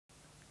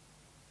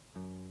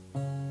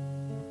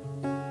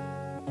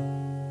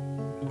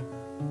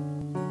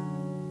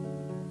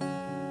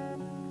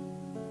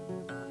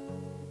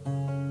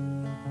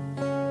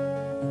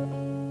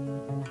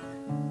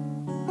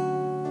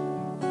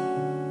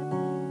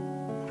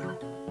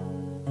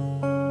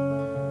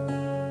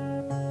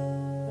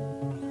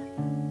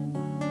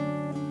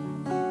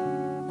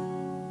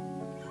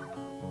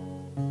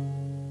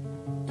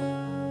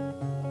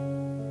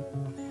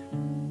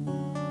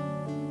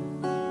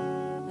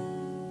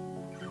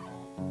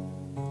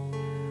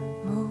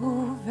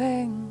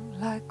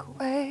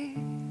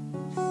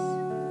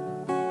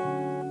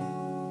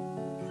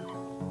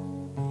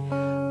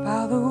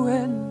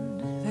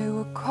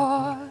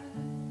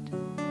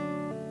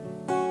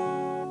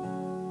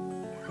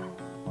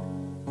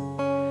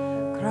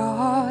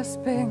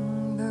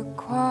grasping the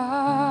quiet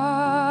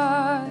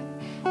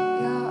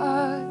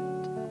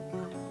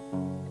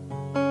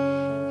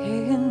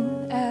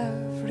in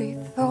every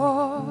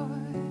thought.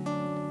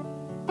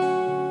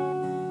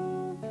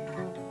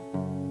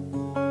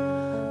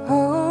 A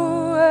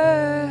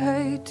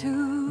way to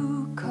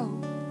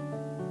cope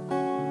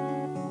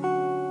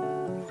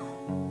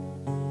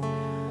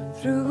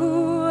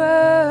through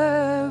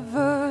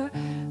evergreen,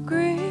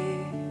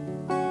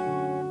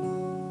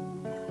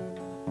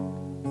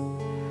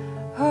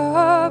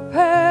 a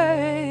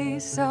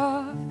pace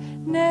of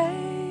nature,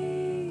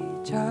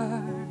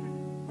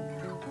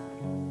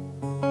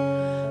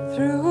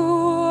 through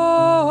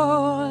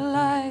all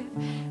I've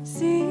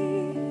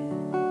seen.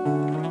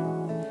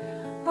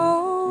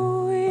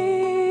 Oh,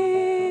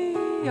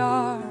 we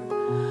are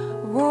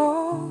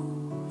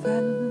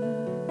woven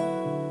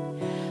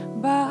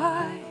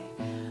by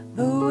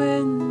the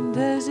wind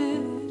as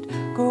it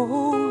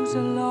goes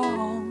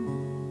along.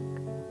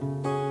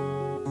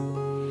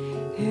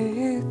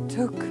 It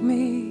took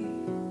me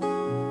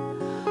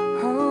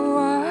a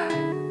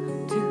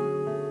while to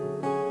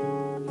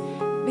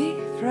be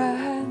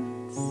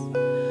friends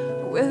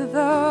with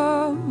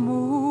the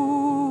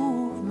movement,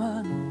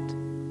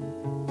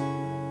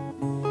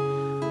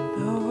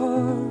 the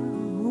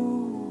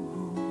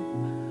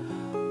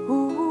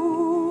movement.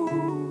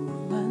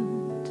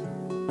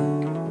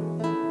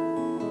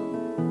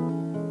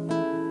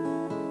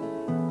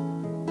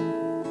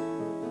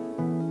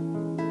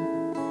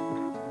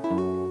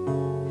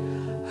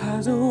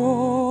 As a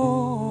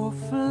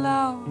wallflower,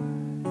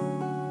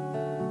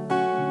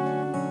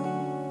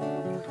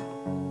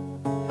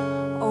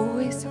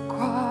 always a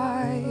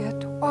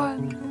quiet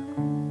one,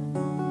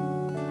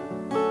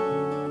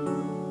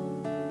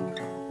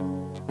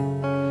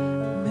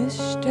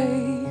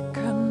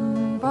 mistaken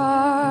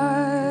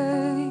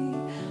by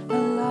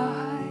the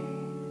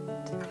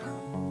light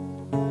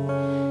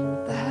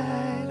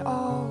that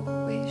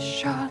always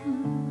shone.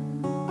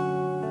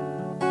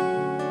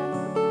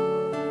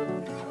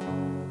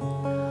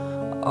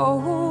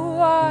 Oh,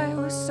 I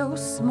was so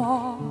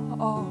small,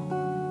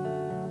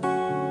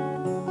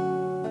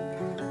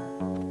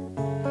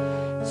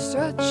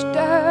 such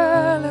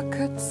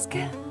delicate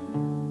skin,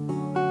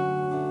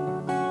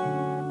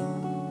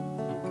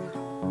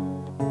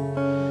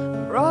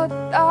 brought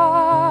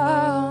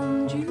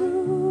down due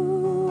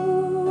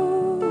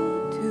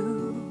to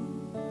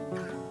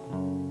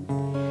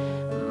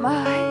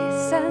my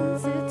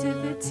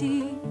sensitivity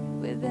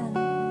within.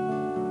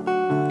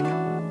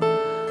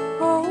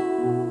 Oh,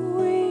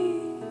 we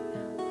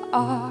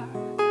are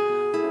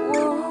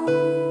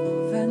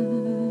woven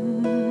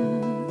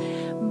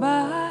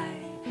by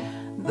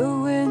the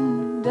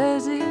wind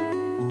as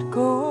it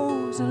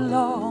goes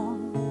along.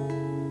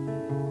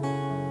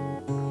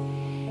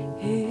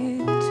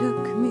 It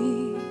took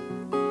me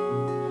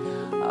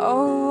a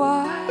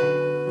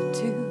while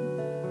to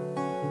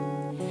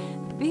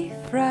be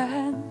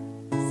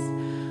friends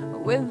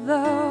with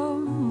the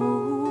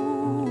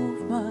movement,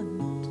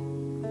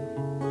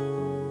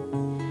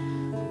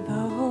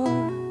 the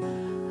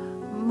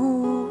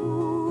movement.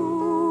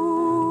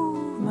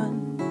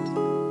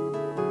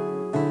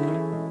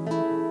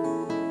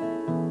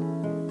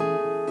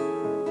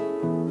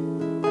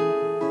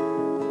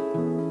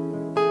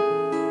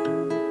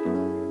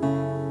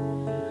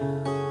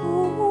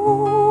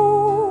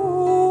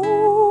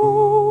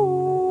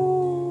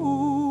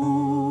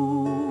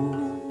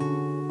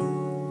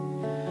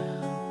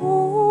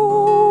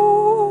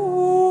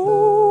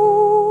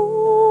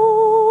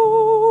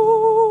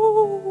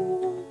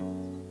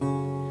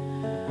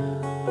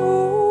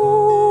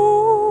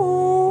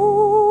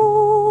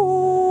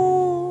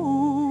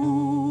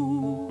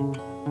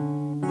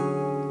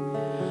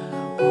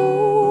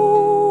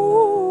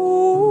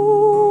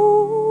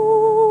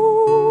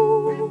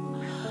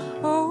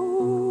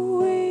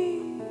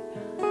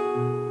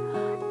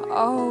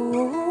 Are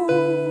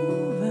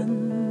woven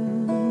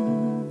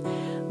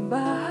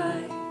by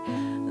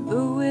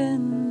the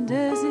wind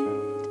as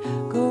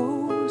it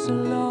goes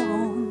along.